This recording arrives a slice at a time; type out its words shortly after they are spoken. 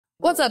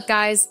What's up,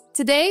 guys?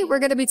 Today, we're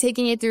going to be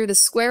taking you through the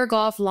Square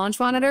Golf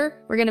launch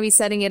monitor. We're going to be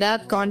setting it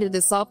up, going through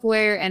the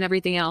software and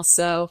everything else.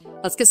 So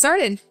let's get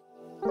started.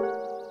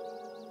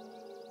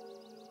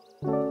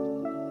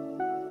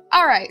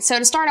 All right, so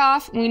to start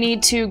off, we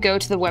need to go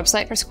to the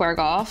website for Square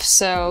Golf.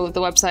 So the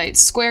website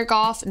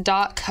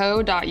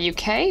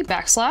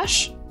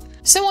squaregolf.co.uk/.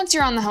 So once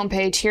you're on the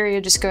homepage here,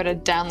 you just go to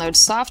download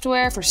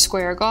software for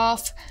Square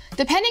Golf.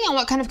 Depending on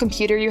what kind of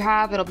computer you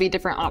have, it'll be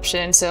different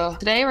options. So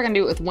today we're gonna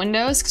do it with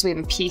Windows because we have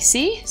a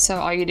PC. So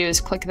all you do is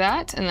click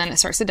that and then it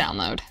starts to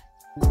download.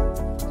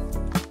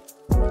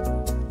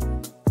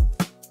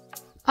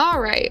 All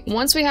right,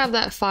 once we have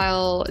that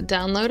file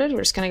downloaded,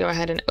 we're just gonna go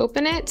ahead and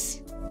open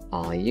it.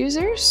 All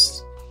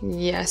users.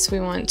 Yes, we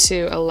want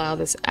to allow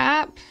this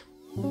app.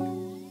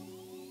 And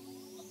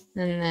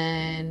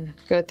then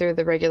go through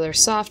the regular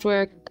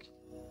software.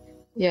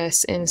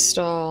 Yes,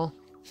 install.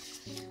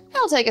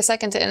 It'll take a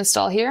second to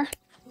install here.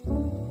 All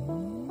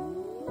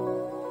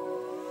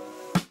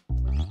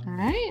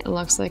right, it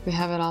looks like we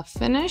have it all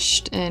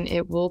finished and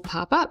it will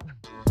pop up.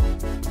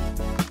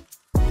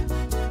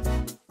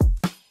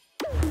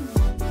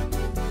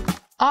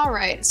 All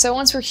right, so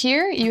once we're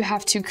here, you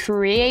have to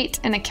create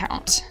an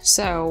account.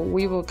 So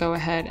we will go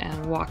ahead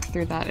and walk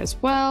through that as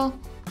well.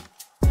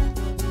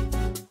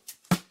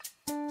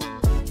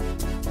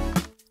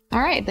 All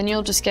right, then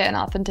you'll just get an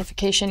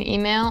authentication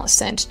email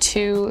sent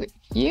to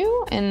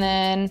you, and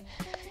then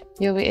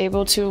you'll be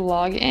able to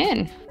log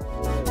in.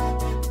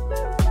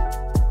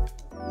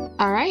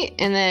 All right,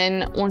 and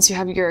then once you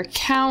have your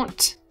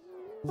account,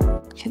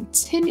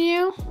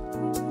 continue,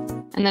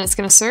 and then it's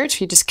gonna search.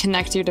 You just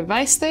connect your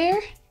device there.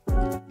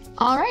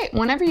 All right,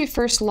 whenever you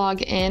first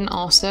log in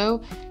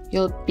also,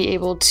 you'll be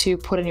able to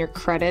put in your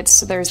credits.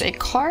 So there's a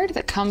card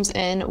that comes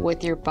in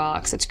with your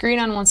box. It's green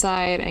on one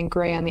side and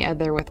gray on the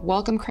other with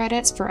welcome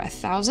credits for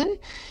 1,000.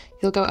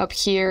 You'll go up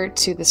here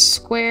to the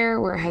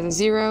square where it has a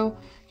 0,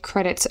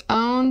 credits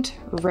owned,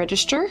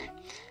 register,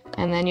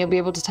 and then you'll be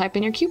able to type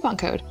in your coupon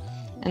code,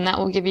 and that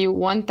will give you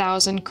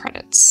 1,000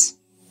 credits.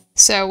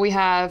 So we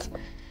have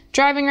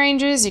driving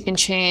ranges. You can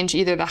change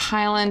either the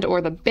Highland or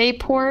the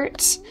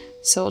Bayport.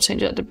 So we'll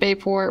change it to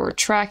Bayport. We're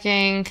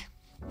tracking.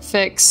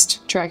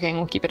 Fixed, tracking,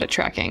 we'll keep it at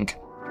tracking.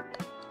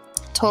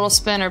 Total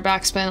spin or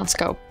backspin, let's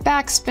go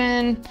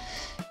backspin.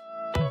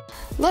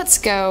 Let's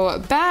go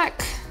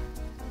back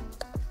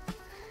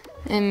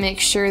and make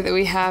sure that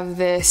we have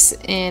this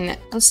in,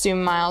 let's do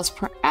miles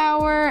per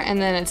hour,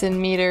 and then it's in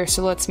meters,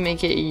 so let's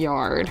make it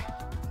yard.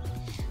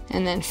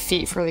 And then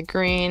feet for the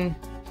green.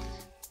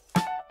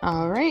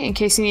 All right, in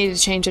case you need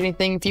to change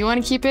anything, if you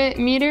want to keep it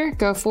meter,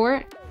 go for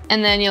it.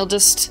 And then you'll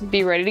just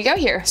be ready to go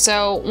here.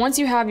 So once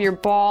you have your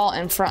ball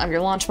in front of your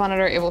launch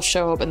monitor, it will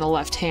show up in the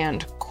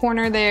left-hand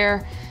corner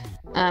there.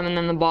 And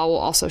then the ball will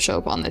also show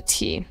up on the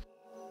tee.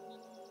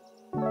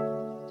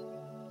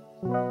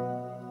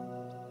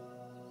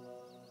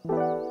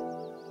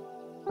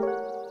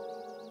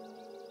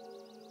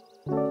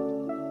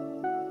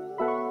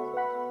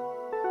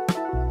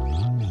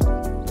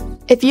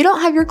 If you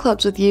don't have your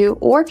clubs with you,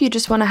 or if you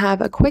just want to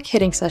have a quick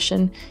hitting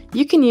session,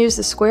 you can use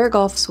the Square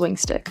Golf Swing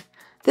Stick.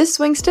 This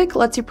swing stick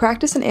lets you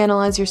practice and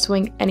analyze your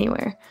swing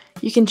anywhere.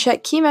 You can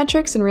check key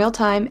metrics in real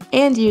time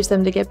and use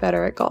them to get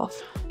better at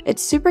golf.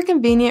 It's super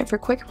convenient for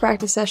quick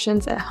practice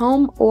sessions at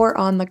home or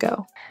on the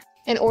go.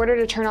 In order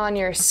to turn on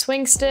your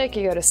swing stick,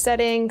 you go to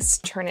settings,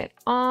 turn it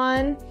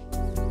on.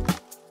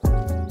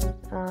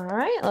 All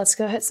right, let's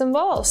go hit some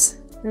balls.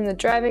 In the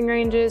driving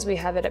ranges, we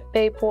have it at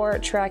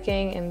Bayport,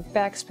 tracking, and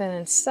backspin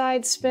and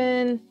side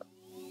spin.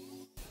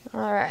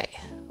 All right,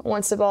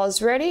 once the ball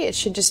is ready, it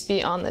should just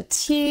be on the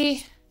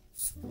tee.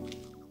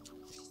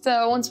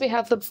 So once we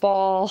have the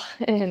ball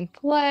in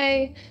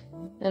play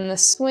and the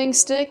swing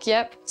stick,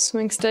 yep,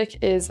 swing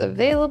stick is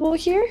available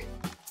here.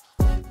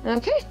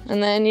 Okay,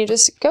 and then you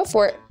just go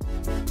for it.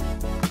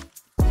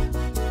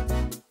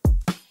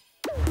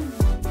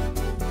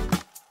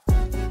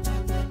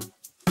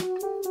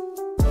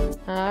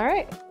 All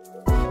right.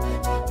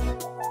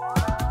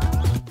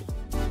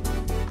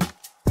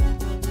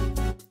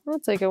 We'll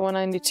take a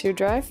 192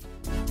 drive.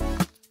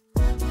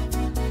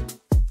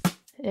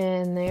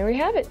 And there we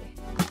have it.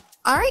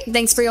 All right,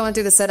 thanks for going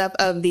through the setup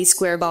of the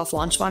Square Golf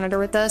launch monitor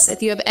with us.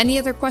 If you have any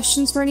other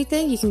questions for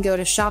anything, you can go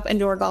to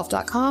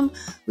shopindoorgolf.com.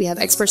 We have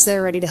experts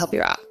there ready to help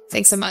you out.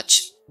 Thanks so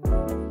much.